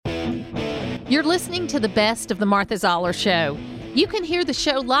You're listening to the best of the Martha Zoller Show. You can hear the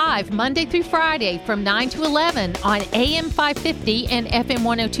show live Monday through Friday from 9 to 11 on AM 550 and FM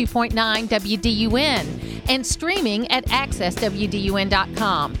 102.9 WDUN and streaming at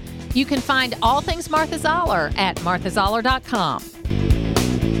accesswdun.com. You can find all things Martha Zoller at marthazoller.com.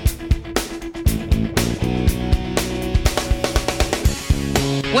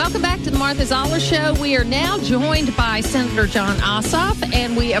 Welcome back to the Martha Zoller Show. We are now joined by Senator Jon Ossoff,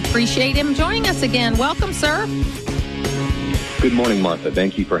 and we appreciate him joining us again. Welcome, sir. Good morning, Martha.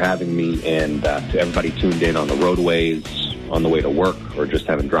 Thank you for having me, and to everybody tuned in on the roadways, on the way to work, or just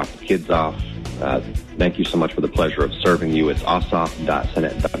having dropped the kids off. Thank you so much for the pleasure of serving you. It's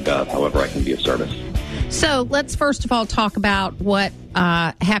ossoff.senate.gov, however I can be of service. So let's first of all talk about what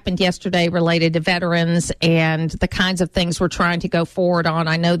happened yesterday related to veterans and the kinds of things we're trying to go forward on.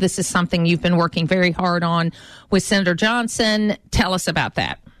 I know this is something you've been working very hard on with Senator Johnson. Tell us about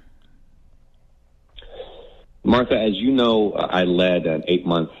that. Martha, as you know, I led an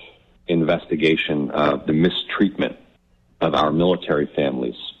 8-month investigation of the mistreatment of our military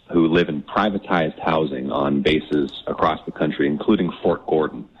families who live in privatized housing on bases across the country, including Fort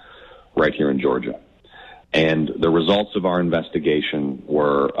Gordon, right here in Georgia. And the results of our investigation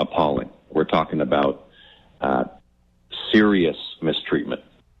were appalling. We're talking about serious mistreatment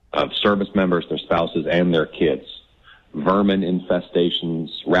of service members, their spouses, and their kids. Vermin infestations,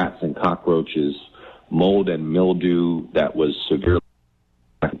 rats and cockroaches, mold and mildew that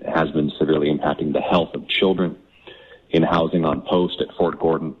has been severely impacting the health of children in housing on post at Fort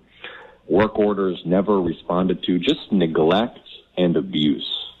Gordon. Work orders never responded to, just neglect and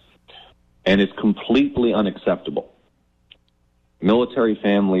abuse. And it's completely unacceptable. Military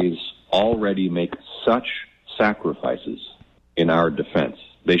families already make such sacrifices in our defense.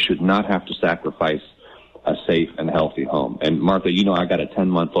 They should not have to sacrifice a safe and healthy home. And Martha, you know I got a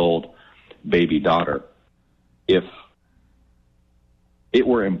 10-month-old baby daughter. If it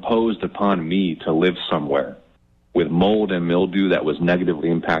were imposed upon me to live somewhere with mold and mildew that was negatively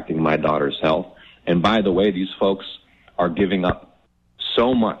impacting my daughter's health, and by the way, these folks are giving up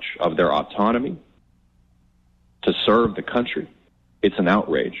so much of their autonomy to serve the country. It's an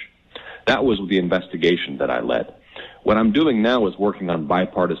outrage. That was the investigation that I led. What I'm doing now is working on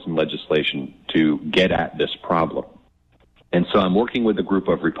bipartisan legislation to get at this problem. And so I'm working with a group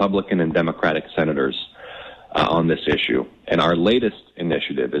of Republican and Democratic senators on this issue. And our latest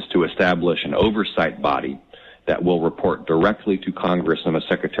initiative is to establish an oversight body that will report directly to Congress and the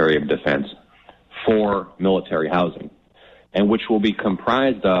Secretary of Defense for military housing, and which will be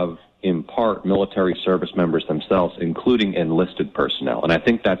comprised of, in part, military service members themselves, including enlisted personnel. And I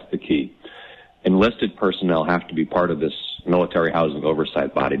think that's the key. Enlisted personnel have to be part of this military housing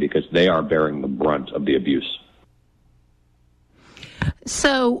oversight body because they are bearing the brunt of the abuse.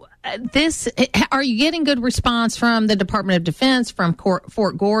 So are you getting good response from the Department of Defense, from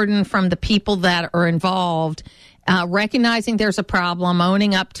Fort Gordon, from the people that are involved, recognizing there's a problem,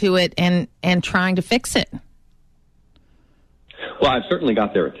 owning up to it, and trying to fix it? Well, I've certainly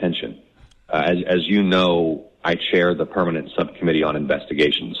got their attention. As you know, I chair the Permanent Subcommittee on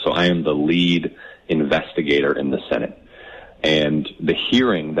Investigations, so I am the lead investigator in the Senate. And the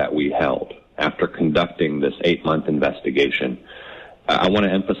hearing that we held after conducting this 8-month investigation, I want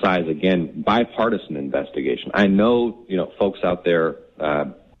to emphasize again, bipartisan investigation. I know, folks out there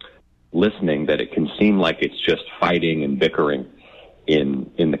listening, that it can seem like it's just fighting and bickering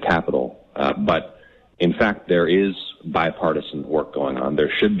in the Capitol, but in fact, there is bipartisan work going on. There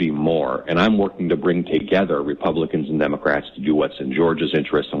should be more, and I'm working to bring together Republicans and Democrats to do what's in Georgia's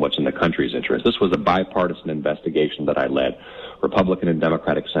interest and what's in the country's interest. This was a bipartisan investigation that I led. Republican and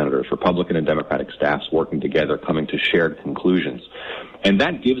Democratic senators, Republican and Democratic staffs working together, coming to shared conclusions. And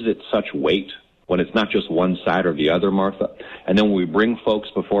that gives it such weight when it's not just one side or the other, Martha. And then when we bring folks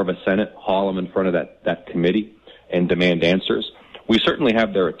before the Senate, haul them in front of that committee and demand answers, we certainly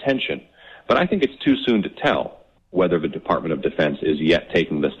have their attention. But I think it's too soon to tell whether the Department of Defense is yet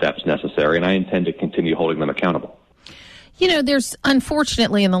taking the steps necessary, and I intend to continue holding them accountable. There's,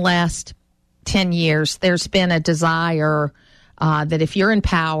 unfortunately, in the last 10 years, there's been a desire that if you're in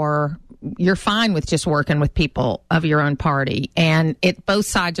power, you're fine with just working with people of your own party, and both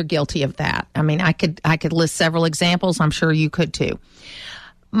sides are guilty of that. I mean, I could list several examples. I'm sure you could too.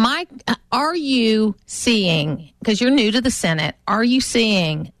 Are you seeing, because you're new to the Senate, are you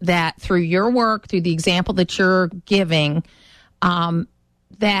seeing that through your work, through the example that you're giving,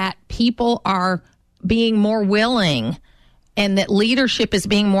 that people are being more willing and that leadership is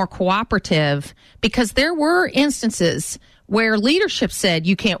being more cooperative? Because there were instances where leadership said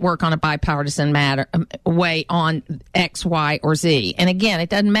you can't work on a bipartisan way on X, Y, or Z. And again, it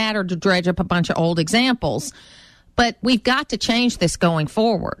doesn't matter to dredge up a bunch of old examples, but we've got to change this going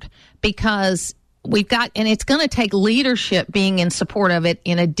forward because and it's going to take leadership being in support of it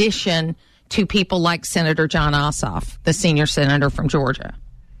in addition to people like Senator Jon Ossoff, the senior senator from Georgia.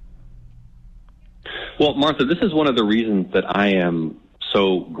 Well, Martha, this is one of the reasons that I am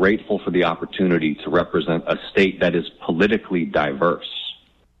so grateful for the opportunity to represent a state that is politically diverse.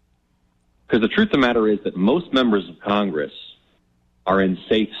 Because the truth of the matter is that most members of Congress are in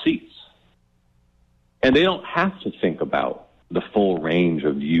safe seats. And they don't have to think about the full range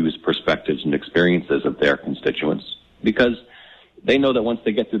of views, perspectives, and experiences of their constituents because they know that once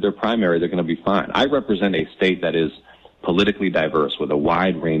they get through their primary, they're going to be fine. I represent a state that is politically diverse with a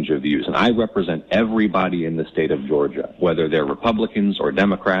wide range of views, and I represent everybody in the state of Georgia, whether they're Republicans or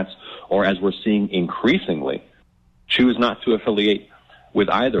Democrats, or as we're seeing increasingly, choose not to affiliate with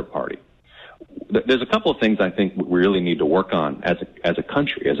either party. There's a couple of things I think we really need to work on as a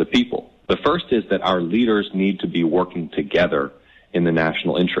country, as a people. The first is that our leaders need to be working together in the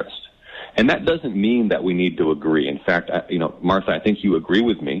national interest. And that doesn't mean that we need to agree. In fact, Martha, I think you agree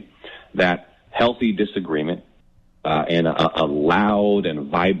with me that healthy disagreement and a loud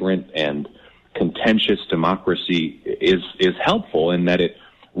and vibrant and contentious democracy is helpful in that it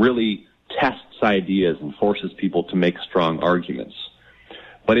really tests ideas and forces people to make strong arguments.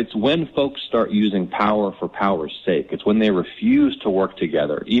 But it's when folks start using power for power's sake. It's when they refuse to work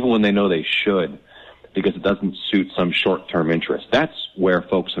together, even when they know they should, because it doesn't suit some short-term interest. That's where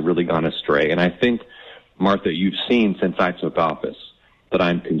folks have really gone astray. And I think, Martha, you've seen since I took office that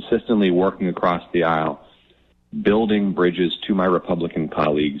I'm consistently working across the aisle, building bridges to my Republican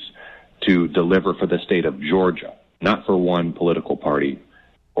colleagues to deliver for the state of Georgia, not for one political party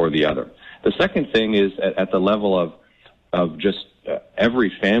or the other. The second thing is at the level of just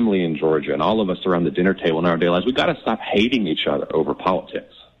every family in Georgia and all of us around the dinner table in our daily lives, we've got to stop hating each other over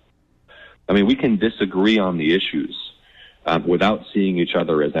politics. I mean, we can disagree on the issues without seeing each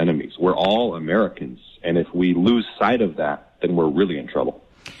other as enemies. We're all Americans, and if we lose sight of that, then we're really in trouble.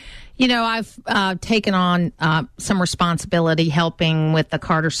 You know, I've taken on some responsibility helping with the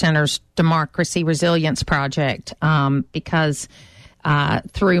Carter Center's Democracy Resilience Project because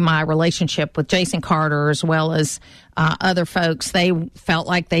through my relationship with Jason Carter as well as other folks, they felt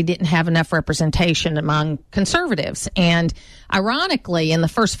like they didn't have enough representation among conservatives. And ironically, in the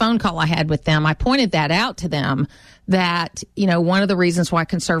first phone call I had with them, I pointed that out to them that, you know, one of the reasons why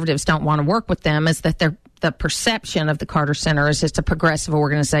conservatives don't want to work with them is that the perception of the Carter Center is just a progressive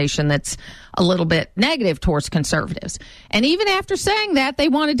organization that's a little bit negative towards conservatives. And even after saying that, they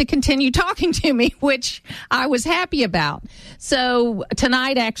wanted to continue talking to me, which I was happy about. So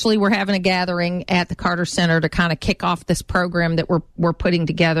tonight, actually, we're having a gathering at the Carter Center to kind of kick off this program that we're putting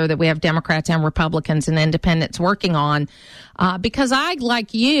together that we have Democrats and Republicans and independents working on. Because I,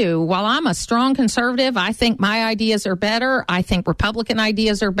 like you, while I'm a strong conservative, I think my ideas are better. I think Republican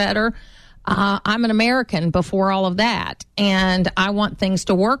ideas are better. I'm an American before all of that, and I want things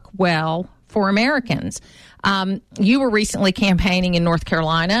to work well for Americans. You were recently campaigning in North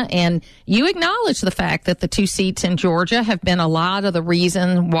Carolina, and you acknowledged the fact that the 2 seats in Georgia have been a lot of the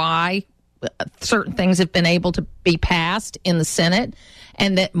reason why certain things have been able to be passed in the Senate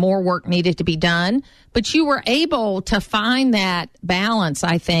and that more work needed to be done. But you were able to find that balance,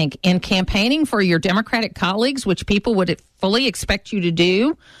 I think, in campaigning for your Democratic colleagues, which people would fully expect you to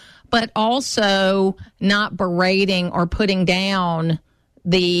do, but also not berating or putting down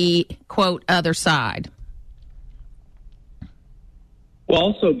the, quote, other side. Well,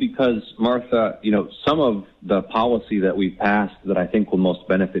 also because, Martha, you know, some of the policy that we've passed that I think will most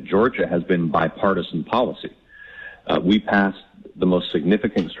benefit Georgia has been bipartisan policy. We passed the most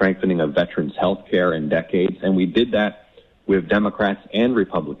significant strengthening of veterans' health care in decades, and we did that with Democrats and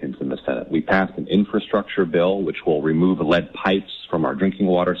Republicans in the Senate. We passed an infrastructure bill which will remove lead pipes from our drinking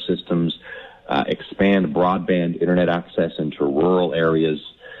water systems, expand broadband internet access into rural areas,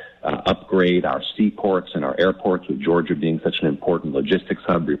 upgrade our seaports and our airports, with Georgia being such an important logistics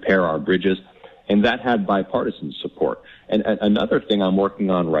hub, repair our bridges, and that had bipartisan support. And another thing I'm working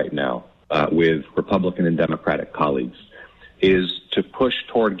on right now with Republican and Democratic colleagues is to push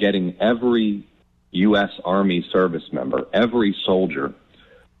toward getting every U.S. Army service member, every soldier,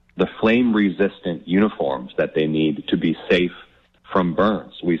 the flame-resistant uniforms that they need to be safe from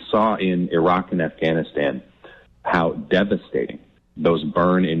burns. We saw in Iraq and Afghanistan how devastating those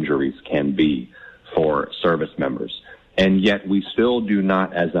burn injuries can be for service members. And yet we still do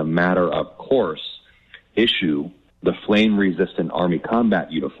not, as a matter of course, issue the flame-resistant Army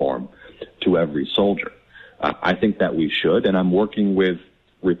combat uniform to every soldier. I think that we should, and I'm working with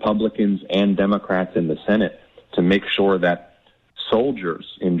Republicans and Democrats in the Senate to make sure that soldiers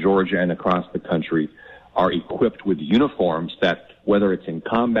in Georgia and across the country are equipped with uniforms that, whether it's in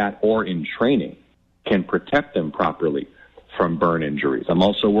combat or in training, can protect them properly from burn injuries. I'm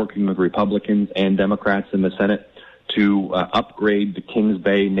also working with Republicans and Democrats in the Senate to upgrade the Kings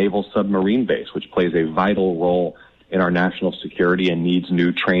Bay Naval Submarine Base, which plays a vital role in our national security and needs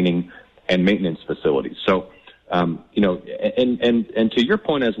new training and maintenance facilities. So, and to your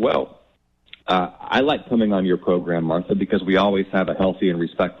point as well, I like coming on your program, Martha, because we always have a healthy and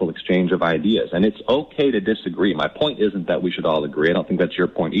respectful exchange of ideas. And it's okay to disagree. My point isn't that we should all agree. I don't think that's your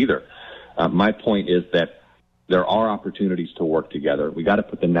point either. My point is that there are opportunities to work together. We got to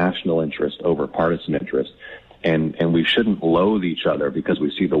put the national interest over partisan interest. And we shouldn't loathe each other because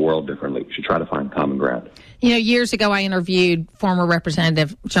we see the world differently. We should try to find common ground. Years ago, I interviewed former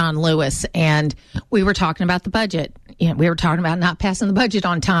Representative John Lewis, and we were talking about the budget. We were talking about not passing the budget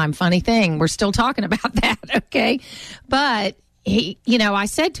on time. Funny thing, we're still talking about that, okay? But, I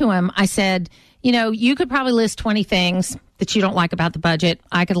said to him, you could probably list 20 things that you don't like about the budget.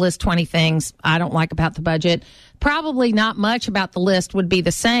 I could list 20 things I don't like about the budget. Probably not much about the list would be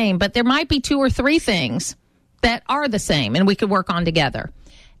the same, but there might be 2 or 3 things that are the same, and we could work on together.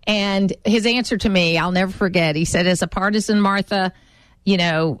 And his answer to me, I'll never forget, he said, as a partisan, Martha,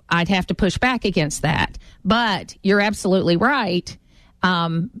 I'd have to push back against that. But you're absolutely right.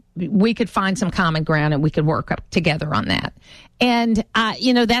 We could find some common ground and we could work up together on that. And,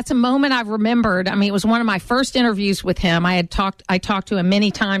 that's a moment I've remembered. I mean, it was one of my first interviews with him. I talked to him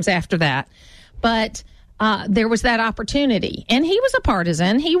many times after that. But there was that opportunity, and he was a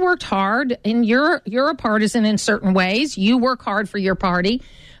partisan. He worked hard, and you're a partisan in certain ways. You work hard for your party,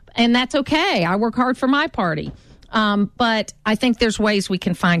 and that's okay. I work hard for my party. But I think there's ways we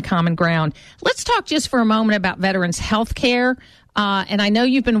can find common ground. Let's talk just for a moment about veterans health care. And I know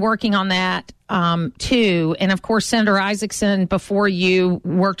you've been working on that, too. And of course, Senator Isaacson, before you,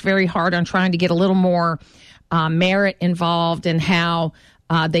 worked very hard on trying to get a little more, merit involved in how,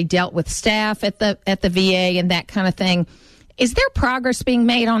 they dealt with staff at the VA and that kind of thing. Is there progress being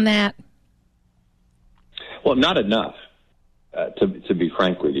made on that? Well, not enough, to be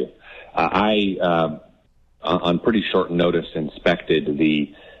frank with you. I on pretty short notice, inspected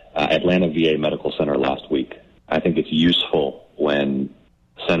the Atlanta VA Medical Center last week. I think it's useful when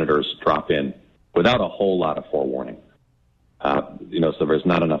senators drop in without a whole lot of forewarning. So there's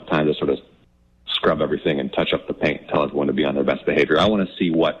not enough time to sort of scrub everything and touch up the paint, tell everyone to be on their best behavior. I want to see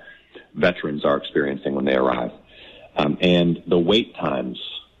what veterans are experiencing when they arrive. And the wait times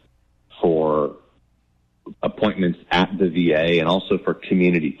for appointments at the VA and also for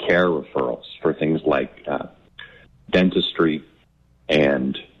community care referrals for things like dentistry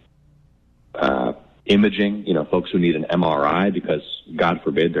and imaging, folks who need an MRI because, God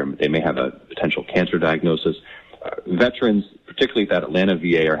forbid, they may have a potential cancer diagnosis. Veterans, particularly at Atlanta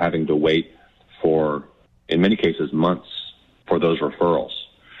VA, are having to wait for, in many cases, months for those referrals.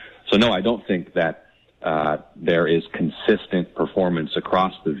 So, no, I don't think that there is consistent performance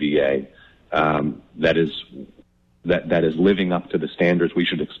across the VA that is living up to the standards we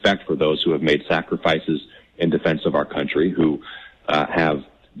should expect for those who have made sacrifices in defense of our country, who have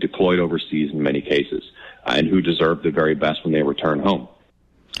deployed overseas in many cases, and who deserve the very best when they return home.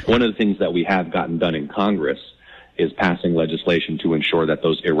 One of the things that we have gotten done in Congress is passing legislation to ensure that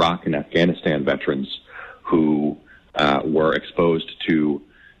those Iraq and Afghanistan veterans who were exposed to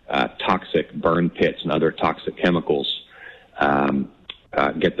toxic burn pits and other toxic chemicals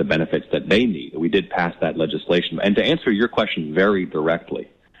get the benefits that they need. We did pass that legislation. And to answer your question very directly,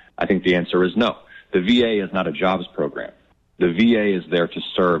 I think the answer is no. The VA is not a jobs program. The VA is there to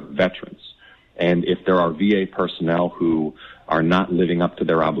serve veterans. And if there are VA personnel who are not living up to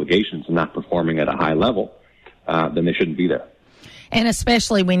their obligations and not performing at a high level, then they shouldn't be there. And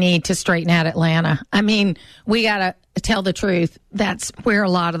especially we need to straighten out Atlanta. I mean, we got to tell the truth. That's where a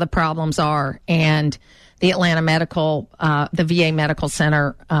lot of the problems are. And the Atlanta the VA Medical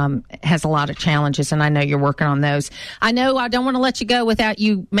Center has a lot of challenges, and I know you're working on those. I know I don't want to let you go without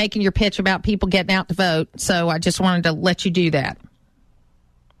you making your pitch about people getting out to vote, so I just wanted to let you do that.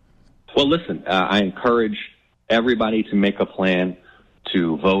 Well, listen, I encourage everybody to make a plan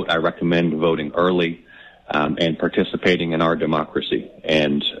to vote. I recommend voting early and participating in our democracy.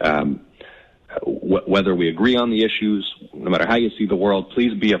 And whether we agree on the issues, no matter how you see the world,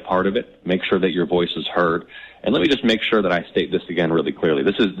 please be a part of it. Make sure that your voice is heard. And let me just make sure that I state this again really clearly.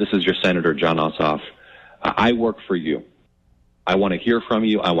 This is your Senator Jon Ossoff. I work for you. I want to hear from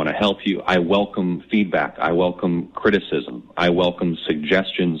you. I want to help you. I welcome feedback. I welcome criticism. I welcome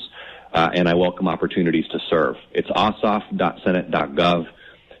suggestions and I welcome opportunities to serve. It's ossoff.senate.gov.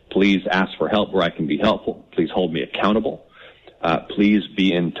 Please ask for help where I can be helpful. Please hold me accountable. Please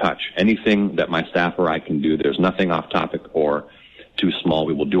be in touch. Anything that my staff or I can do, there's nothing off topic or too small.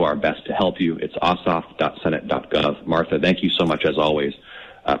 We will do our best to help you. It's ossoff.senate.gov. Martha, thank you so much, as always,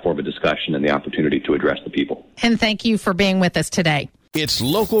 for the discussion and the opportunity to address the people. And thank you for being with us today. It's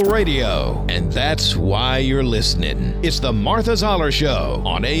local radio, and that's why you're listening. It's the Martha Zoller Show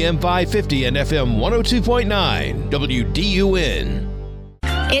on AM 550 and FM 102.9 WDUN.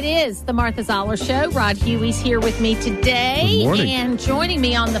 It is the Martha Zoller Show. Rod Huey's here with me today. Good morning. And joining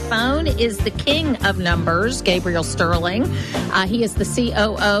me on the phone is the king of numbers, Gabriel Sterling. He is the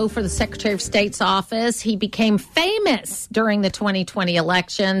COO for the Secretary of State's office. He became famous during the 2020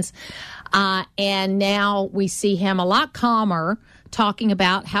 elections. And now we see him a lot calmer, talking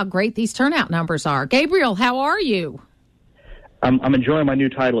about how great these turnout numbers are. Gabriel, how are you? I'm enjoying my new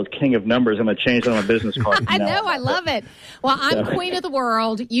title of King of Numbers. I'm going to change it on my business card. I know. I love it. Well, I'm Queen of the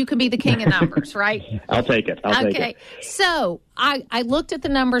World. You can be the King of Numbers, right? I'll take it. I'll take it. So I looked at the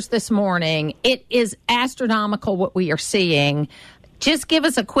numbers this morning. It is astronomical what we are seeing. Just give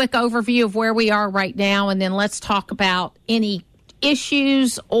us a quick overview of where we are right now, and then let's talk about any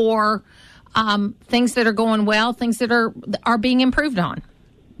issues or things that are going well, things that are being improved on.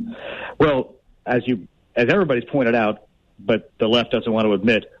 Well, as everybody's pointed out, but the left doesn't want to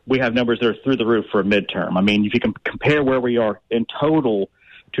admit, we have numbers that are through the roof for a midterm. I mean, if you can compare where we are in total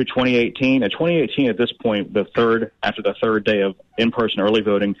to 2018, at 2018 at this point, after the third day of in-person early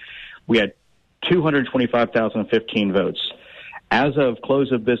voting, we had 225,015 votes. As of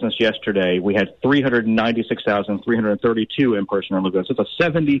close of business yesterday, we had 396,332 in-person early votes. It's a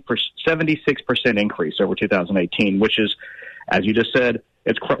 76% increase over 2018, which is, as you just said,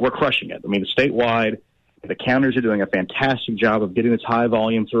 we're crushing it. I mean, statewide, the counters are doing a fantastic job of getting this high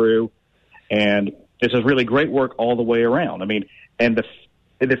volume through, and this is really great work all the way around. I mean, and the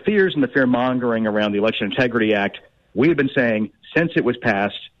fears and the fear-mongering around the Election Integrity Act, we have been saying since it was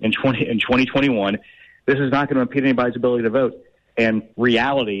passed in 2021, this is not going to impede anybody's ability to vote. And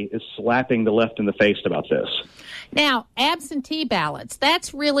reality is slapping the left in the face about this. Now, absentee ballots,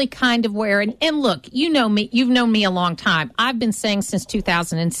 that's really kind of where, and look, you know me, you've known me a long time. I've been saying since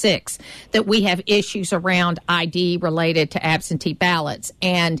 2006 that we have issues around ID related to absentee ballots,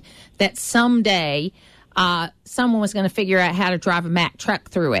 and that someday someone was going to figure out how to drive a Mack truck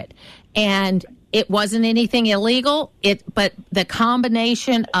through it. And it wasn't anything illegal, but the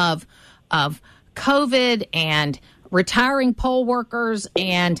combination of COVID and retiring poll workers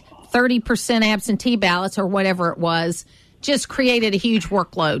and 30% absentee ballots or whatever it was just created a huge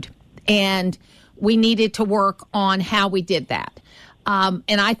workload. And we needed to work on how we did that. And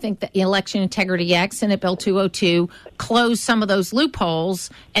I think that the Election Integrity Act, Senate Bill 202, closed some of those loopholes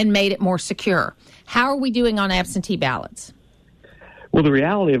and made it more secure. How are we doing on absentee ballots? Well, the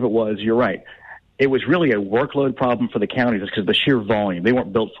reality of it was, you're right. It was really a workload problem for the counties because of the sheer volume. They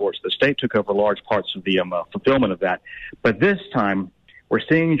weren't built for it. So the state took over large parts of the fulfillment of that. But this time, we're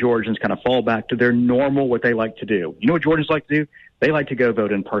seeing Georgians kind of fall back to their normal, what they like to do. You know what Georgians like to do? They like to go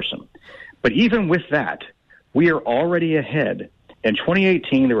vote in person. But even with that, we are already ahead. In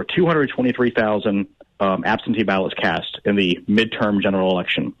 2018, there were 223,000 absentee ballots cast in the midterm general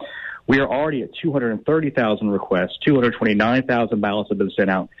election. We are already at 230,000 requests, 229,000 ballots have been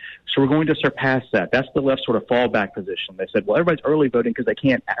sent out. So we're going to surpass that. That's the left sort of fallback position. They said, well, everybody's early voting because they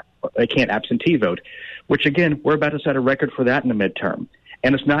can't absentee vote, which, again, we're about to set a record for that in the midterm.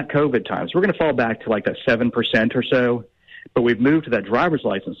 And it's not COVID times. We're going to fall back to like that 7% or so, but we've moved to that driver's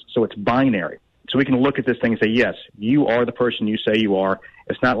license, so it's binary. So we can look at this thing and say, yes, you are the person you say you are.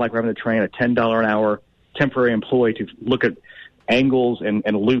 It's not like we're having to train a $10 an hour temporary employee to look at angles and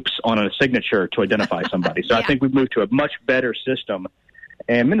loops on a signature to identify somebody. So I think we've moved to a much better system.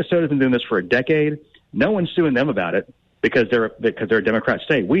 And Minnesota's been doing this for a decade. No one's suing them about it because they're a Democrat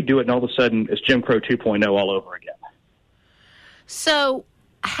state. We do it, and all of a sudden it's Jim Crow 2.0 all over again. So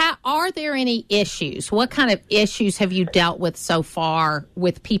are there any issues? What kind of issues have you dealt with so far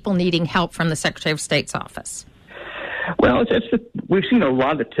with people needing help from the Secretary of State's office? Well, we've seen a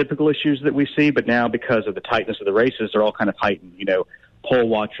lot of the typical issues that we see, but now because of the tightness of the races, they're all kind of heightened. You know, poll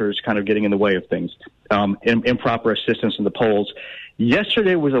watchers kind of getting in the way of things, improper assistance in the polls.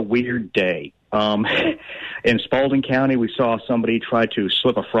 Yesterday was a weird day. In Spalding County, we saw somebody try to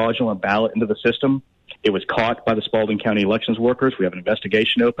slip a fraudulent ballot into the system. It was caught by the Spalding County elections workers. We have an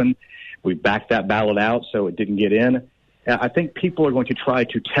investigation open. We backed that ballot out so it didn't get in. I think people are going to try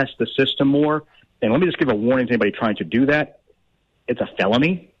to test the system more. And let me just give a warning to anybody trying to do that. It's a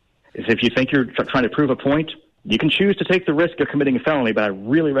felony. If you think you're trying to prove a point, you can choose to take the risk of committing a felony, but I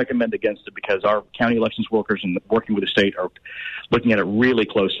really recommend against it because our county elections workers and working with the state are looking at it really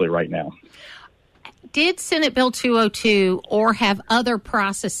closely right now. Did Senate Bill 202 or have other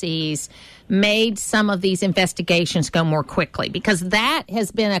processes made some of these investigations go more quickly? Because that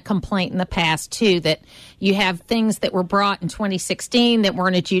has been a complaint in the past, too, that you have things that were brought in 2016 that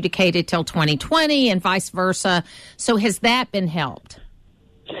weren't adjudicated till 2020 and vice versa. So has that been helped?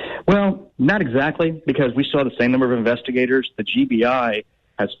 Well, not exactly, because we still have the same number of investigators. The GBI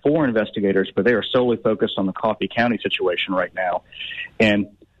has 4 investigators, but they are solely focused on the Coffee County situation right now. And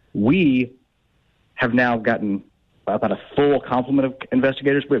we have now gotten about a full complement of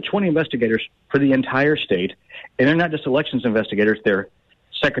investigators. We have 20 investigators for the entire state, and they're not just elections investigators, they're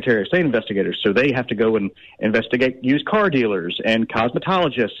Secretary of State investigators. So they have to go and investigate used car dealers and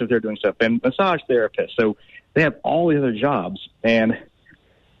cosmetologists if they're doing stuff, and massage therapists. So they have all the other jobs, and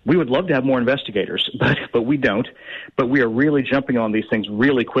we would love to have more investigators, but we don't. But we are really jumping on these things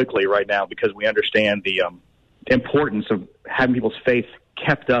really quickly right now because we understand the importance of having people's faith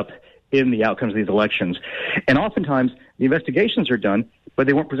kept up in the outcomes of these elections. And oftentimes, the investigations are done, but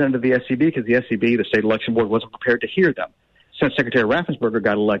they weren't presented to the SCB because the SCB, the State Election Board, wasn't prepared to hear them. Since Secretary Raffensperger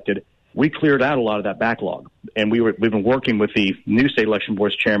got elected, we cleared out a lot of that backlog. And we've been working with the new State Election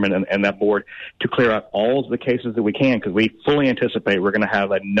Board's chairman and that board to clear out all of the cases that we can, because we fully anticipate we're going to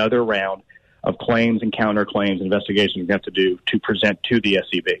have another round of claims and counterclaims investigations we have to do to present to the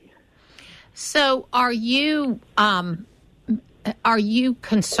SCB. So are you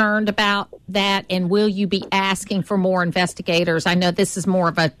concerned about that, and will you be asking for more investigators? I know this is more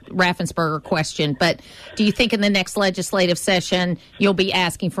of a Raffensperger question, but do you think in the next legislative session you'll be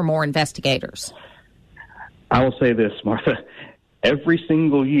asking for more investigators? I will say this, Martha. Every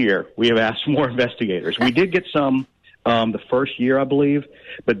single year we have asked for more investigators. We did get some the first year, I believe,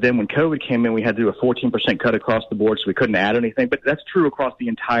 but then when COVID came in, we had to do a 14% cut across the board, so we couldn't add anything. But that's true across the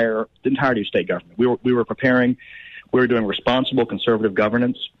entirety of state government. We were preparing. We were doing responsible conservative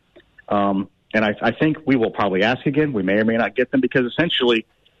governance, and I think we will probably ask again. We may or may not get them because essentially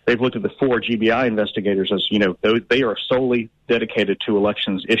they've looked at the 4 GBI investigators as, they are solely dedicated to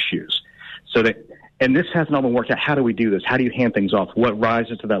elections issues. So that, and this hasn't all been worked out. How do we do this? How do you hand things off? What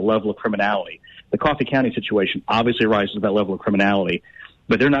rises to that level of criminality? The Coffee County situation obviously rises to that level of criminality,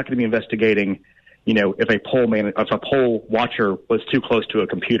 but they're not going to be investigating if a poll watcher was too close to a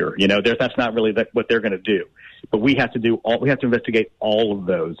computer, that's not really what they're going to do. But we have to investigate all of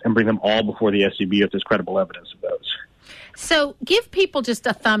those and bring them all before the SCB if there's credible evidence of those. So give people just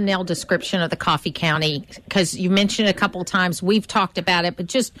a thumbnail description of the Coffee County, because you mentioned it a couple of times. We've talked about it, but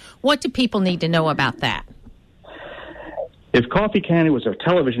just what do people need to know about that? If Coffee County was a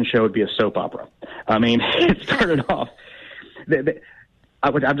television show, it would be a soap opera. I mean, it started off...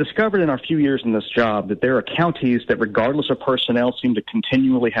 I've discovered in our few years in this job that there are counties that, regardless of personnel, seem to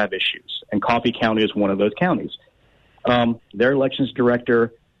continually have issues, and Coffee County is one of those counties. Their elections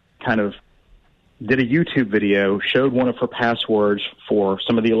director kind of did a YouTube video, showed one of her passwords for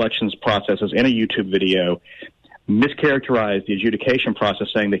some of the elections processes in a YouTube video, mischaracterized the adjudication process,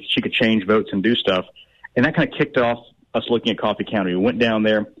 saying that she could change votes and do stuff, and that kind of kicked off us looking at Coffee County. We went down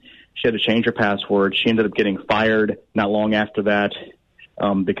there. She had to change her password. She ended up getting fired not long after that.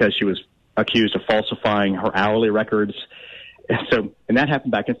 Because she was accused of falsifying her hourly records. And that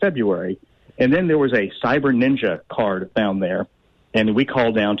happened back in February. And then there was a Cyber Ninja card found there, and we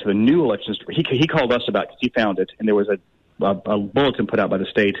called down to the new elections. He called us about it because he found it, and there was a bulletin put out by the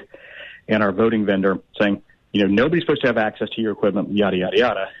state and our voting vendor saying, nobody's supposed to have access to your equipment, yada, yada,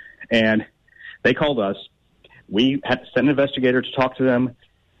 yada. And they called us. We had to send an investigator to talk to them.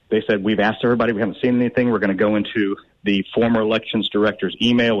 They said, we've asked everybody. We haven't seen anything. We're going to go into the former elections director's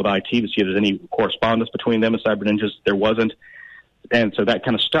email with IT to see if there's any correspondence between them and Cyber Ninjas. There wasn't. And so that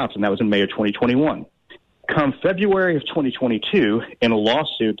kind of stopped, and that was in May of 2021. Come February of 2022, in a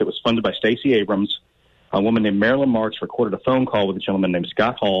lawsuit that was funded by Stacey Abrams, a woman named Marilyn Marks recorded a phone call with a gentleman named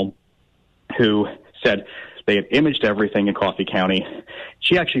Scott Hall, who said they had imaged everything in Coffee County.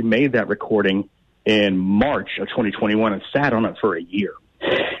 She actually made that recording in March of 2021 and sat on it for a year.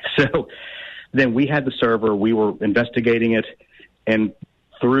 So then we had the server, we were investigating it, and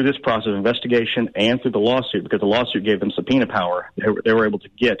through this process of investigation and through the lawsuit, because the lawsuit gave them subpoena power, they were able to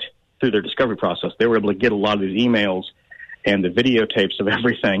get, through their discovery process, they were able to get a lot of these emails and the videotapes of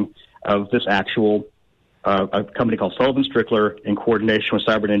everything of this actual a company called Sullivan Strickler, in coordination with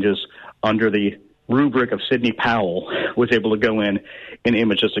Cyber Ninjas, under the rubric of Sidney Powell, was able to go in and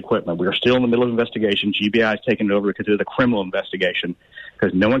image this equipment. We are still in the middle of investigation. GBI has taken it over because it is a criminal investigation,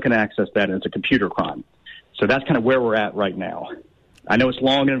 because no one can access that, and it's a computer crime. So that's kind of where we're at right now. I know it's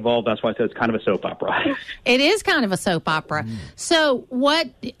long and involved. That's why I said it's kind of a soap opera. It is kind of a soap opera. So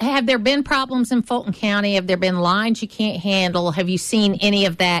have there been problems in Fulton County? Have there been lines you can't handle? Have you seen any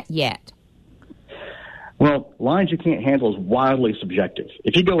of that yet? Well, lines you can't handle is wildly subjective.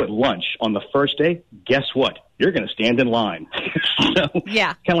 If you go at lunch on the first day, guess what? You're going to stand in line. So,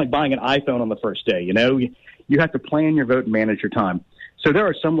 yeah. Kind of like buying an iPhone on the first day. You have to plan your vote and manage your time. So there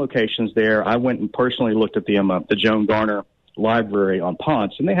are some locations there. I went and personally looked at the Joan Garner Library on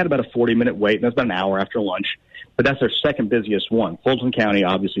Ponce, and they had about a 40-minute wait, and that's about an hour after lunch. But that's their second busiest one. Fulton County,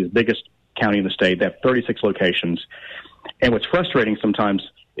 obviously, is the biggest county in the state. They have 36 locations. And what's frustrating sometimes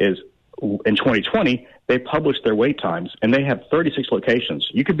is in 2020, they published their wait times, and they have 36 locations.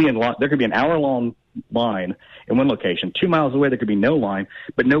 You could be there could be an hour-long line in one location. 2 miles away, there could be no line,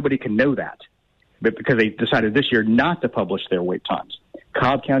 but nobody can know that. But because they decided this year not to publish their wait times.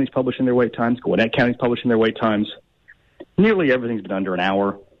 Cobb County's publishing their wait times. Gwinnett County's publishing their wait times. Nearly everything's been under an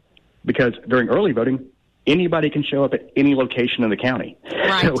hour because during early voting, anybody can show up at any location in the county.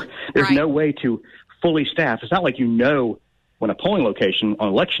 Right. So there's no way to fully staff. It's not like when a polling location on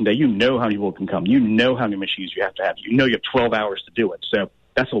election day, how many people can come. How many machines you have to have. You have 12 hours to do it. So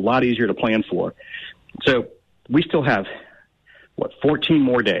that's a lot easier to plan for. So we still have, 14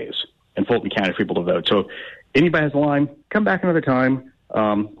 more days in Fulton County for people to vote. So anybody has a line, come back another time.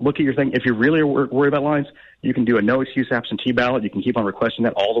 Look at your thing. If you're really worried about lines, you can do a no excuse absentee ballot. You can keep on requesting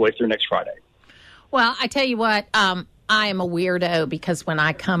that all the way through next Friday. Well, I tell you what, I am a weirdo because when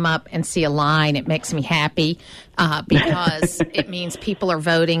I come up and see a line, it makes me happy because it means people are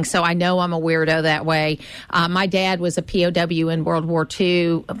voting. So I know I'm a weirdo that way. My dad was a POW in World War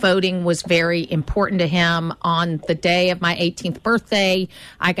II. Voting was very important to him. On the day of my 18th birthday,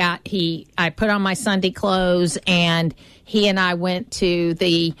 I put on my Sunday clothes, and he and I went to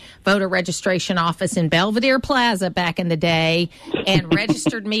the voter registration office in Belvedere Plaza back in the day and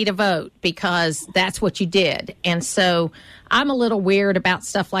registered me to vote because that's what you did. And so I'm a little weird about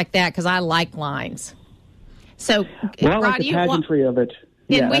stuff like that because I like lines. So, well, I Rod, like the pageantry of it.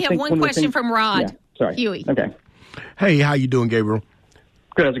 And we have one question from Rod Huey. Okay. Hey, how you doing, Gabriel?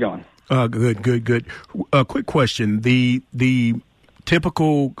 Good. How's it going? Good. Quick question. The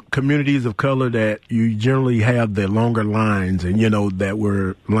typical communities of color that you generally have the longer lines and, that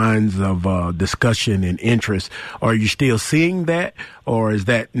were lines of discussion and interest. Are you still seeing that, or is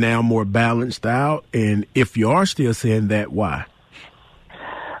that now more balanced out? And if you are still seeing that, why?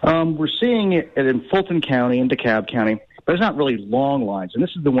 We're seeing it in Fulton County and DeKalb County, but it's not really long lines. And this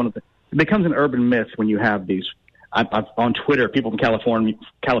is it becomes an urban myth when you have these. I've on Twitter, people from California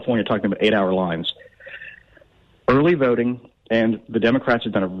talking about 8-hour lines. Early voting. And the Democrats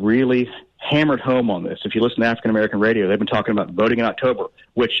have done a really hammered home on this. If you listen to African-American radio, they've been talking about voting in October,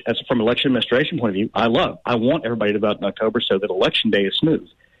 which, as from election administration point of view, I love. I want everybody to vote in October so that election day is smooth.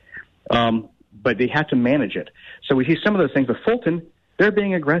 But they have to manage it. So we see some of those things. But Fulton, they're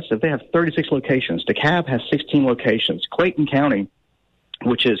being aggressive. They have 36 locations. DeKalb has 16 locations. Clayton County,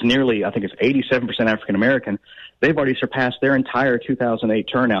 which is nearly, I think it's 87% African-American, they've already surpassed their entire 2008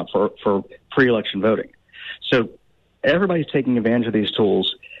 turnout for pre-election voting. So everybody's taking advantage of these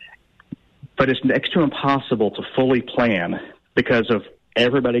tools, but it's next to impossible to fully plan because of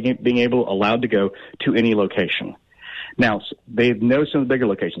everybody being allowed to go to any location. Now, they know some of the bigger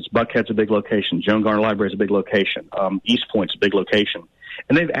locations. Buckhead's a big location. Joan Garner Library is a big location. East Point's a big location.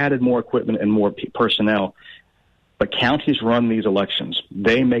 And they've added more equipment and more personnel. But counties run these elections.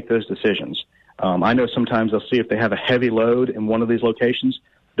 They make those decisions. I know sometimes they'll see if they have a heavy load in one of these locations,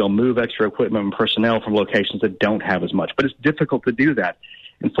 they'll move extra equipment and personnel from locations that don't have as much. But it's difficult to do that.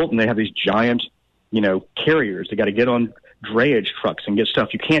 In Fulton, they have these giant, carriers. They got to get on drayage trucks and get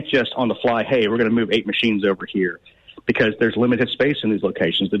stuff. You can't just on the fly, hey, we're going to move 8 machines over here because there's limited space in these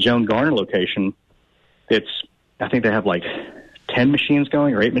locations. The Joan Garner location, I think they have like 10 machines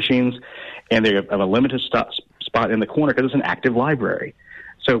going or 8 machines, and they have a limited spot in the corner because it's an active library.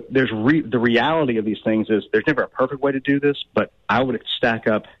 So there's the reality of these things is there's never a perfect way to do this, but I would stack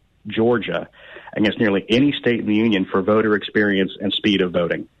up Georgia against nearly any state in the union for voter experience and speed of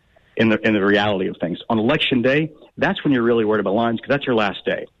voting in the reality of things. On election day, that's when you're really worried about lines because that's your last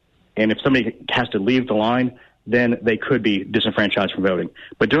day. And if somebody has to leave the line, then they could be disenfranchised from voting.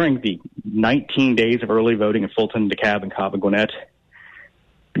 But during the 19 days of early voting in Fulton, DeKalb, and Cobb and Gwinnett,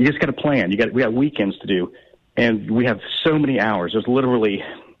 you just got to plan. We got weekends to do. And we have so many hours. There's literally,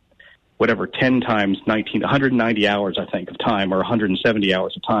 10 times 19, 190 hours, I think, of time, or 170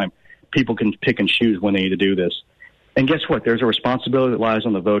 hours of time. People can pick and choose when they need to do this. And guess what? There's a responsibility that lies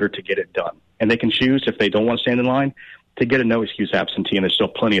on the voter to get it done. And they can choose, if they don't want to stand in line, to get a no-excuse absentee, and there's still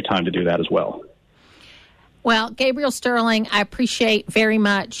plenty of time to do that as well. Well, Gabriel Sterling, I appreciate very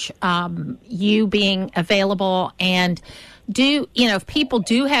much you being available. And if people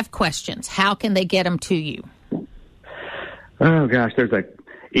do have questions, how can they get them to you? Oh, gosh, there's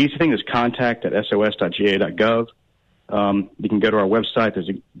easy thing is contact@sos.ga.gov. You can go to our website. There's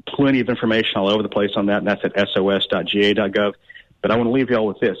plenty of information all over the place on that, and that's at sos.ga.gov. But I want to leave you all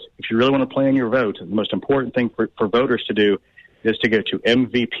with this. If you really want to plan your vote, the most important thing for voters to do is to go to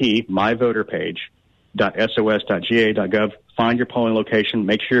MVP, my voter page, .sos.ga.gov, find your polling location,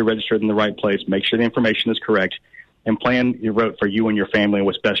 make sure you're registered in the right place, make sure the information is correct, and plan your vote for you and your family and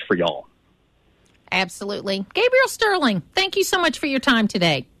what's best for y'all. Absolutely. Gabriel Sterling, thank you so much for your time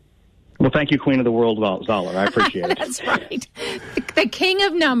today. Well, thank you, Queen of the World, Zoller. I appreciate it. That's right. The king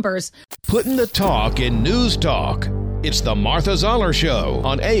of numbers. Putting the talk in news talk. It's the Martha Zoller Show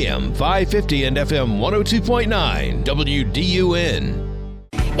on AM 550 and FM 102.9 WDUN.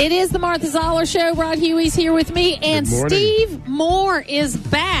 It is the Martha Zoller Show. Rod Huey's here with me, and Steve Moore is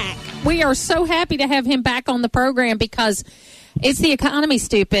back. We are so happy to have him back on the program because it's the economy,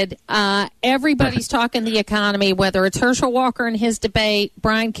 stupid. Everybody's talking the economy, whether it's Herschel Walker in his debate,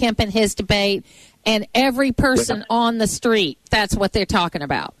 Brian Kemp in his debate, and every person on the street. That's what they're talking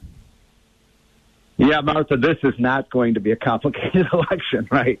about. Yeah, Martha, this is not going to be a complicated election,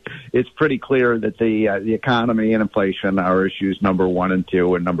 right? It's pretty clear that the economy and inflation are issues number 1 and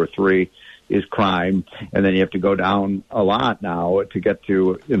 2, and number 3 is crime. And then you have to go down a lot now to get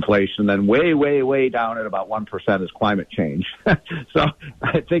to inflation. Then way, way, way down at about 1% is climate change. So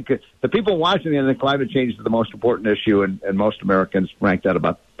I think the people in Washington think climate change is the most important issue, and most Americans rank that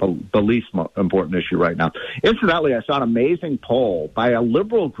about the least important issue right now. Incidentally, I saw an amazing poll by a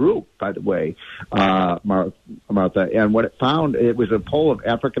liberal group, by the way, Martha, and what it found, it was a poll of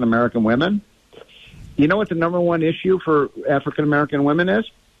African-American women. You know what the number 1 issue for African-American women is?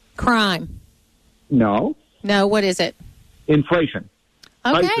 Crime. No. No, what is it? Inflation.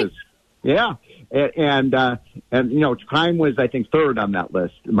 Okay. Prices. Yeah. And crime was, I think, 3rd on that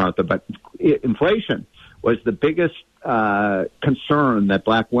list, Martha, but inflation was the biggest concern that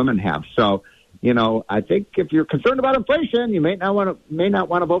black women have. So, I think if you're concerned about inflation, you may not want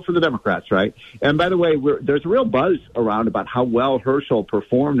to vote for the Democrats, right? And by the way, there's a real buzz around about how well Herschel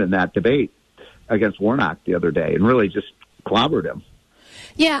performed in that debate against Warnock the other day, and really just clobbered him.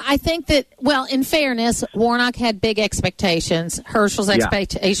 Yeah, I think that, well, in fairness, Warnock had big expectations. Herschel's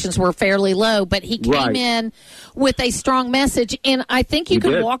expectations were fairly low, but he came in with a strong message, and I think you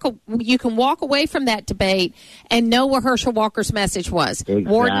can walk away from that debate and know what Herschel Walker's message was.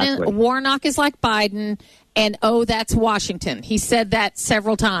 Exactly. Warnock is like Biden, and that's Washington. He said that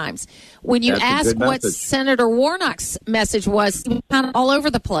several times. When you ask what Senator Warnock's message was, he was kind of all over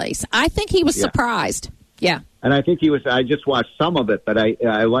the place. I think he was surprised. Yeah. And I think I just watched some of it, but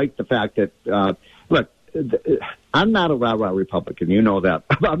I like the fact that, look, I'm not a rah-rah Republican. You know that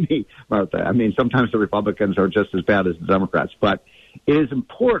about me, Martha. I mean, sometimes the Republicans are just as bad as the Democrats. But it is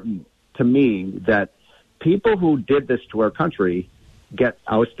important to me that people who did this to our country get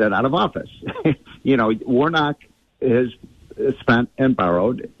ousted out of office. Warnock has spent and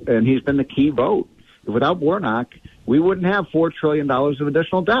borrowed, and he's been the key vote. Without Warnock, we wouldn't have $4 trillion of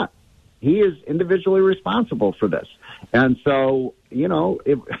additional debt. He is individually responsible for this. And so,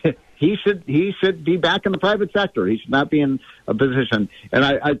 he should be back in the private sector. He should not be in a position. And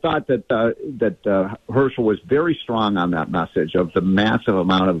I thought that Herschel was very strong on that message of the massive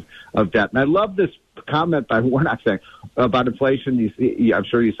amount of debt. And I love this comment by Warnock saying about inflation. I'm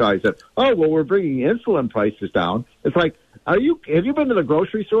sure you saw, he said, oh, well, we're bringing insulin prices down. It's like, have you been to the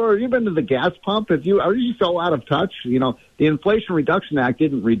grocery store? Have you been to the gas pump? Are you so out of touch? The Inflation Reduction Act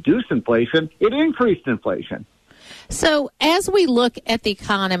didn't reduce inflation. It increased inflation. So as we look at the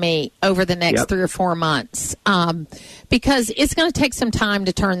economy over the next 3 or 4 months, because it's going to take some time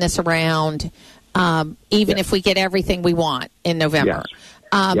to turn this around, even if we get everything we want in November.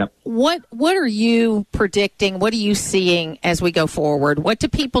 What are you predicting? What are you seeing as we go forward? What do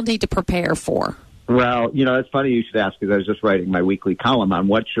people need to prepare for? Well, it's funny you should ask, because I was just writing my weekly column on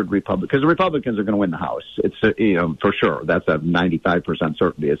what should because the Republicans are going to win the House. It's, for sure. That's a 95%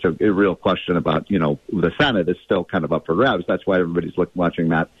 certainty. It's a real question about, the Senate is still kind of up for grabs. That's why everybody's watching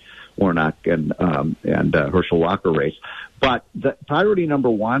that Warnock and Herschel Walker race. But the priority number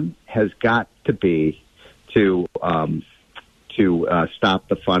 1 has got to be to stop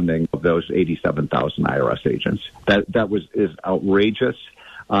the funding of those 87,000 IRS agents. That is outrageous.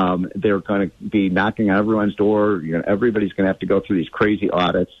 They're going to be knocking on everyone's door. Everybody's going to have to go through these crazy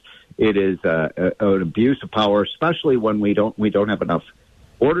audits. It is an abuse of power, especially when we don't have enough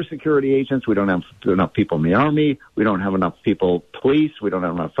border security agents. We don't have enough people in the Army. We don't have enough police. We don't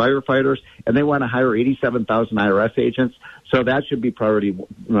have enough firefighters. And they want to hire 87,000 IRS agents. So that should be priority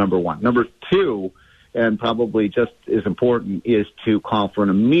number one. Number two, and probably just as important, is to call for an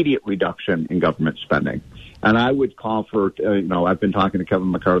immediate reduction in government spending. And I would call for, I've been talking to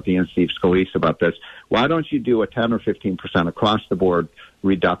Kevin McCarthy and Steve Scalise about this. Why don't you do a 10 or 15% across the board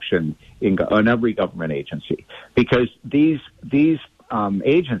reduction on every government agency? Because these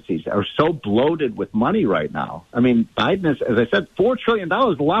agencies are so bloated with money right now. I mean, Biden is, as I said, $4 trillion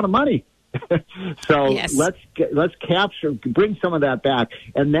is a lot of money. So yes. let's bring some of that back,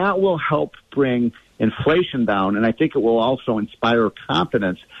 and that will help bring inflation down. And I think it will also inspire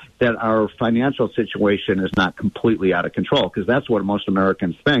confidence that our financial situation is not completely out of control, because that's what most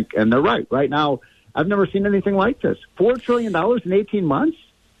Americans think. And they're right. Right now, I've never seen anything like this. $4 trillion in 18 months?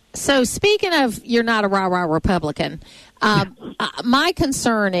 So speaking of you're not a rah-rah Republican, my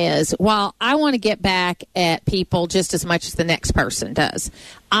concern is, while I want to get back at people just as much as the next person does,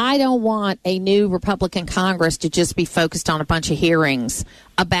 I don't want a new Republican Congress to just be focused on a bunch of hearings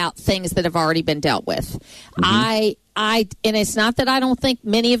about things that have already been dealt with. Mm-hmm. And it's not that I don't think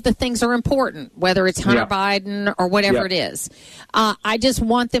many of the things are important, whether it's Hunter Biden or whatever it is. I just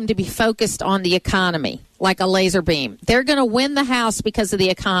want them to be focused on the economy, like a laser beam. They're going to win the House because of the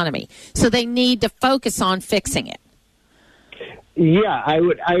economy, so they need to focus on fixing it. Yeah,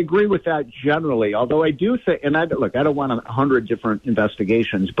 I agree with that generally, although I do think, and I don't want 100 different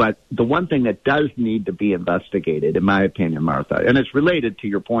investigations, but the one thing that does need to be investigated, in my opinion, Martha, and it's related to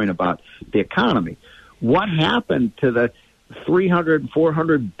your point about the economy. What happened to the $300 and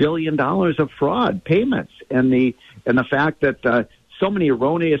 $400 billion of fraud payments, and the fact that so many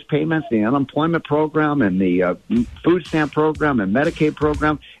erroneous payments, the unemployment program and the food stamp program and Medicaid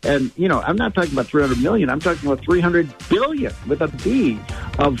program, and I'm not talking about $300 million. I'm talking about $300 billion with a B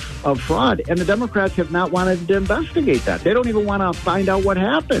of fraud, and the Democrats have not wanted to investigate that. They don't even want to find out what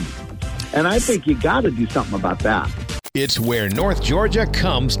happened, and I think you got to do something about that. It's where North Georgia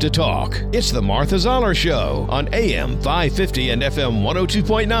comes to talk. It's the Martha Zoller Show on AM 550 and FM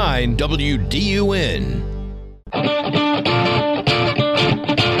 102.9 WDUN.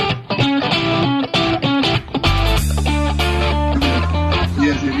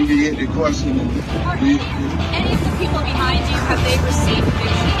 Yes, if you can get the question. Any of the people behind you, have they received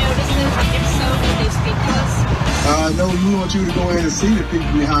eviction notices? If so, did they speak to us? No, we want you to go in and see the people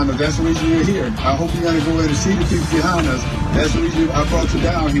behind us. That's the reason you're here. I hope you're going to go in and see the people behind us. That's the reason I brought you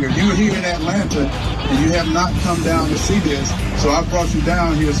down here. You were here in Atlanta, and you have not come down to see this. So I brought you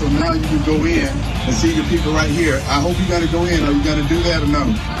down here, so now you can go in and see the people right here. I hope you're going to go in. Are you going to do that or no?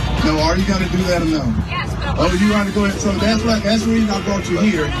 No, are you going to do that or no? Yes, but oh, you want to go in? So that's the reason I brought you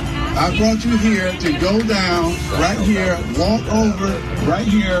here. I brought you here to go down right here, walk over right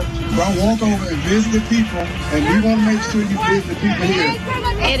here, walk over and visit the people, and we want to make sure you visit the people here.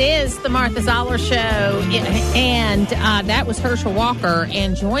 It is the Martha Zoller Show, and that was Herschel Walker.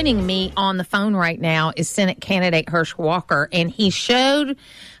 And joining me on the phone right now is Senate candidate Herschel Walker, and he showed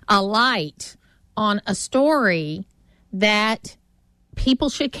a light on a story that people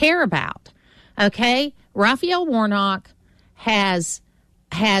should care about. Okay, Raphael Warnock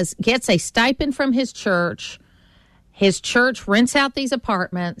gets a stipend from his church. His church rents out these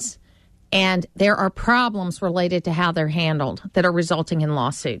apartments, and there are problems related to how they're handled that are resulting in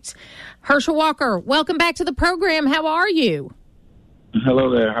lawsuits. Herschel Walker, welcome back to the program. How are you? Hello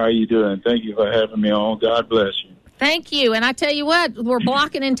there. How are you doing? Thank you for having me on. God bless you. Thank you. And I tell you what, we're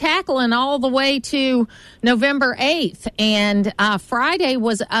blocking and tackling all the way to November 8th. And Friday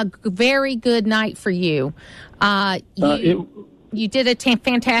was a very good night for you. You did a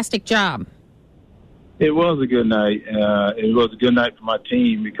fantastic job. It was a good night. It was a good night for my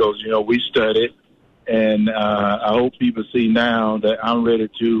team because, we studied. And I hope people see now that I'm ready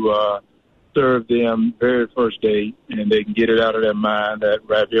to serve them very first day, and they can get it out of their mind that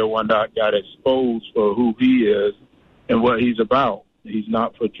Raphael Warnock got exposed for who he is and what he's about. He's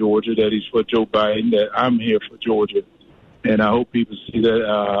not for Georgia, that he's for Joe Biden, that I'm here for Georgia. And I hope people see that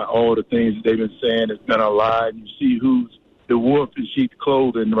all the things that they've been saying has been a lie. And you see who's the wolf in sheep's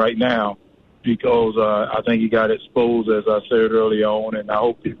clothing right now, because I think he got exposed, as I said earlier on, and I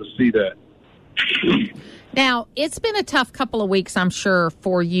hope people see that. Now, it's been a tough couple of weeks, I'm sure,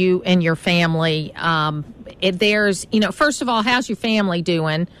 for you and your family. First of all, how's your family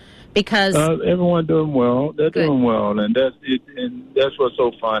doing? Because everyone doing well. They're good. Doing well, and that's it. And that's what's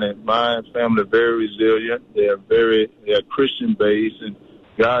so funny. My family are very resilient. They're Christian based, and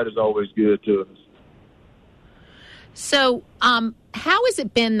God is always good to us. So, How has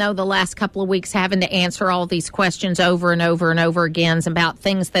it been, though, the last couple of weeks having to answer all these questions over and over and over again about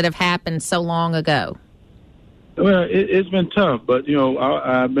things that have happened so long ago? Well, it's been tough, but,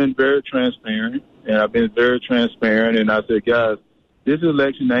 I've been very transparent, and and I said, guys, this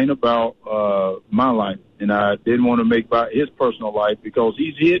election ain't about my life, and I didn't want to make about his personal life because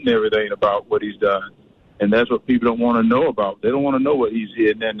he's hidden everything about what he's done, and that's what people don't want to know about. They don't want to know what he's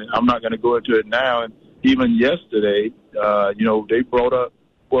hidden, and I'm not going to go into it now. And even yesterday, they brought up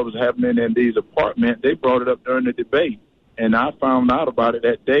what was happening in these apartments. They brought it up during the debate, and I found out about it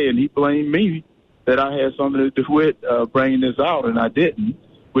that day, and he blamed me that I had something to do with bringing this out, and I didn't,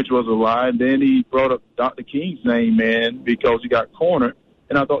 which was a lie. And then he brought up Dr. King's name in because he got cornered,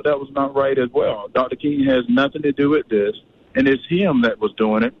 and I thought that was not right as well. Dr. King has nothing to do with this, and it's him that was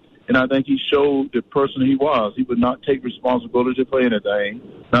doing it. And I think he showed the person he was. He would not take responsibility for anything,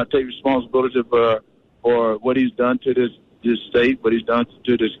 not take responsibility for what he's done to this state, what he's done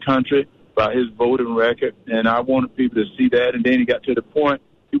to this country by his voting record. And I wanted people to see that. And then he got to the point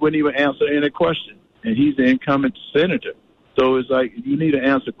he wouldn't even answer any question. And he's the incoming senator. So it's like you need to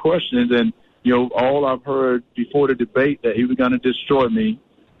answer questions. And, all I've heard before the debate that he was going to destroy me.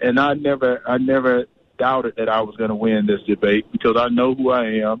 And I never doubted that I was going to win this debate because I know who I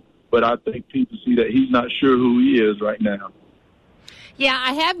am. But I think people see that he's not sure who he is right now. Yeah,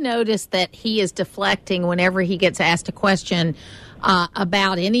 I have noticed that he is deflecting whenever he gets asked a question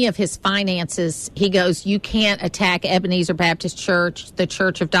about any of his finances. He goes, you can't attack Ebenezer Baptist Church, the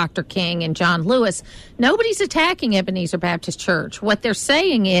Church of Dr. King and John Lewis. Nobody's attacking Ebenezer Baptist Church. What they're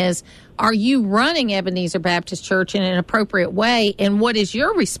saying is, are you running Ebenezer Baptist Church in an appropriate way? And what is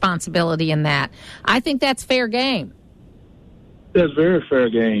your responsibility in that? I think that's fair game. That's very fair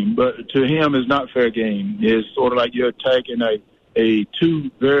game, but to him it's not fair game. It's sort of like you're attacking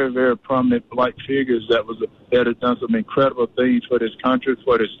two very, very prominent black figures that have done some incredible things for this country,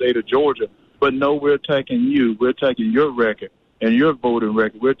 for the state of Georgia. But no, we're attacking you. We're attacking your record and your voting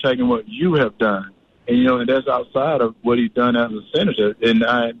record. We're attacking what you have done. And, and that's outside of what he's done as a senator. And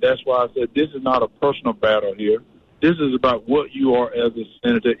that's why I said this is not a personal battle here. This is about what you are as a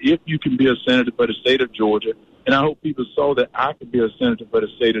senator, if you can be a senator for the state of Georgia. And I hope people saw that I could be a senator for the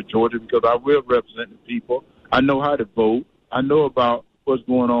state of Georgia because I will represent the people. I know how to vote. I know about what's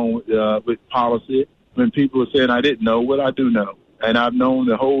going on with policy. When people are saying I didn't know, well, I do know. And I've known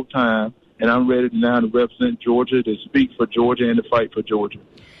the whole time, and I'm ready now to represent Georgia, to speak for Georgia, and to fight for Georgia.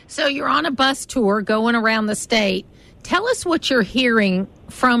 So you're on a bus tour going around the state. Tell us what you're hearing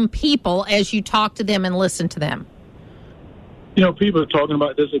from people as you talk to them and listen to them. People are talking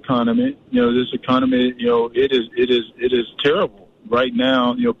about this economy. It is terrible right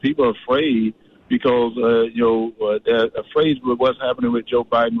now. People are afraid because they're afraid with what's happening with Joe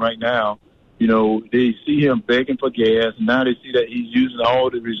Biden right now. They see him begging for gas, and now they see that he's using all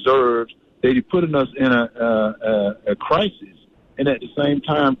the reserves. They're putting us in a crisis, and at the same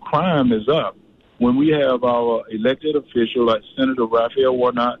time, crime is up. When we have our elected official like Senator Raphael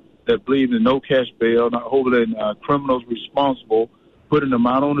Warnock that believes in no cash bail, not holding criminals responsible, putting them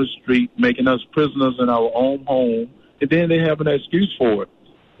out on the street, making us prisoners in our own home, and then they have an excuse for it.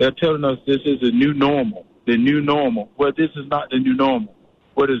 They're telling us this is the new normal. Well, this is not the new normal.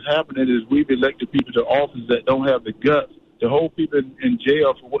 What is happening is we've elected people to office that don't have the guts to hold people in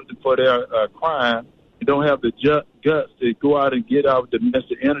jail for their crime, and don't have the guts to go out and get our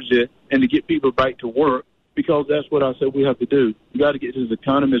domestic energy and to get people back to work. Because that's what I said we have to do. We got to get this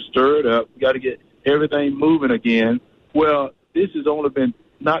economy stirred up. We got to get everything moving again. Well, this has only been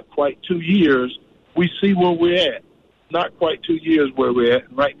not quite 2 years. We see where we're at. Not quite 2 years where we're at.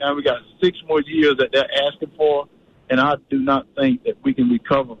 And right now we got 6 more years that they're asking for, and I do not think that we can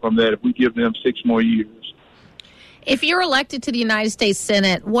recover from that if we give them 6 more years. If you're elected to the United States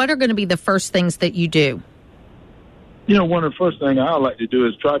Senate, what are going to be the first things that you do? One of the first things I like to do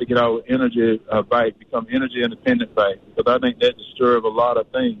is try to get our energy back, become energy independent back, because I think that disturbs a lot of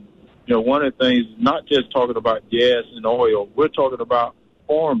things. One of the things, not just talking about gas and oil, we're talking about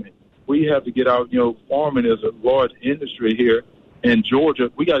farming. We have to get our, farming is a large industry here in Georgia.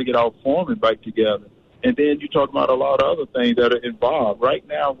 We got to get our farming back together. And then you talk about a lot of other things that are involved. Right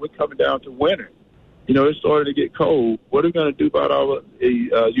now, we're coming down to winter. It's starting to get cold. What are we going to do about our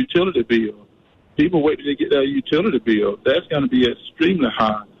utility bill? People wait till they get their utility bill. That's going to be extremely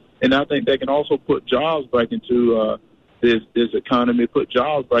high. And I think they can also put jobs back into this economy, put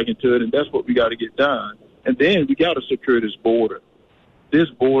jobs back into it, and that's what we got to get done. And then we got to secure this border. This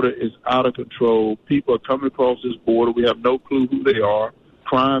border is out of control. People are coming across this border. We have no clue who they are.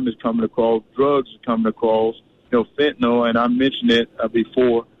 Crime is coming across. Drugs are coming across. Fentanyl, and I mentioned it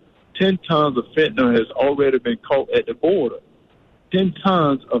before, 10 tons of fentanyl has already been caught at the border. 10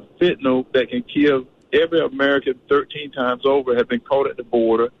 tons of fentanyl that can kill every American 13 times over have been caught at the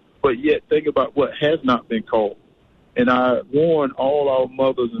border, but yet think about what has not been caught. And I warn all our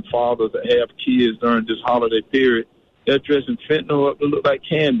mothers and fathers that have kids during this holiday period, they're dressing fentanyl up to look like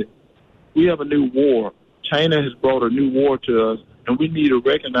candy. We have a new war. China has brought a new war to us, and we need to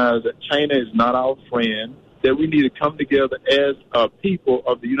recognize that China is not our friend, that we need to come together as a people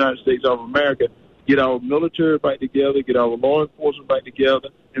of the United States of America, get our military back together, get our law enforcement back together,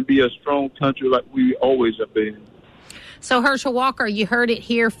 and be a strong country like we always have been. So, Herschel Walker, you heard it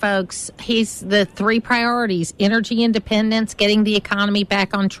here, folks. He's the 3 priorities: energy independence, getting the economy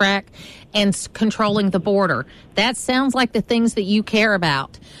back on track, and controlling the border. That sounds like the things that you care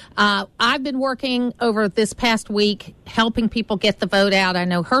about. I've been working over this past week helping people get the vote out. I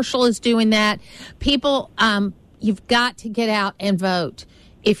know Herschel is doing that. People, you've got to get out and vote.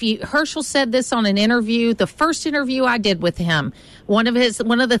 Herschel said this on an interview, the first interview I did with him. One of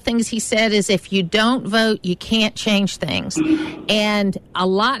the things he said is, if you don't vote, you can't change things. And a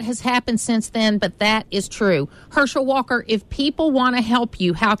lot has happened since then, but that is true. Herschel Walker, if people want to help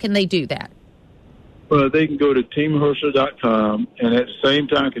you, how can they do that? Well, they can go to teamherschel.com and at the same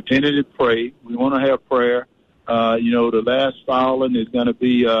time continue to pray. We want to have prayer. The last filing is going to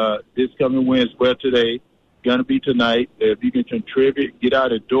be this coming Wednesday, today. Going to be tonight. If you can contribute, get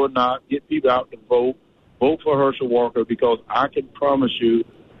out and door knock, get people out to vote for Herschel Walker, because I can promise you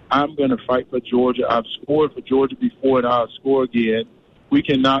I'm going to fight for Georgia. I've scored for Georgia before, and I'll score again. We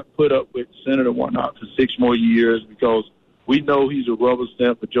cannot put up with Senator Warnock for 6 more years, because we know he's a rubber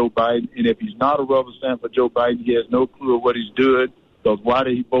stamp for Joe Biden, and if he's not a rubber stamp for Joe Biden, he has no clue of what he's doing, because why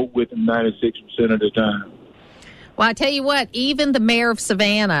did he vote with him 96% of the time? Well, I tell you what, even the mayor of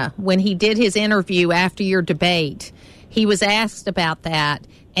Savannah, when he did his interview after your debate, he was asked about that,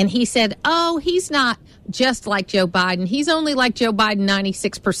 and he said, he's not just like Joe Biden. He's only like Joe Biden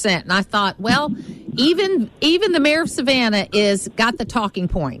 96%. And I thought, well, even the mayor of Savannah got the talking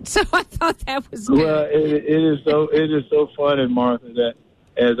point. So I thought that was good. Well, it is so funny, Martha, that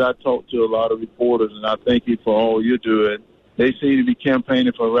as I talk to a lot of reporters, and I thank you for all you're doing, they seem to be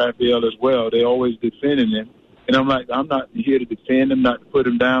campaigning for Raphael as well. They're always defending him. And I'm like, I'm not here to defend him, not to put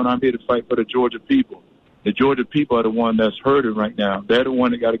him down. I'm here to fight for the Georgia people. The Georgia people are the one that's hurting right now. They're the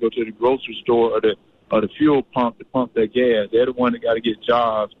one that got to go to the grocery store or the fuel pump to pump their gas. They're the one that got to get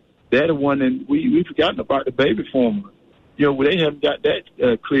jobs. They're the one that we've forgotten about the baby formula. They haven't got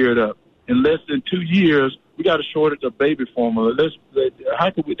that cleared up. In less than 2 years, we got a shortage of baby formula.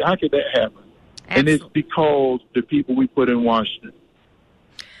 How could that happen? Absolutely. And it's because the people we put in Washington.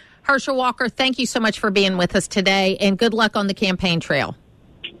 Herschel Walker, thank you so much for being with us today, and good luck on the campaign trail.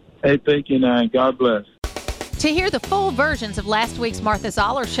 Hey, thank you, Nan. God bless. To hear the full versions of last week's Martha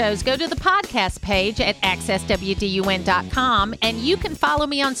Zoller shows, go to the podcast page at accesswdun.com, and you can follow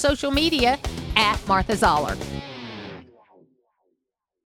me on social media at Martha Zoller.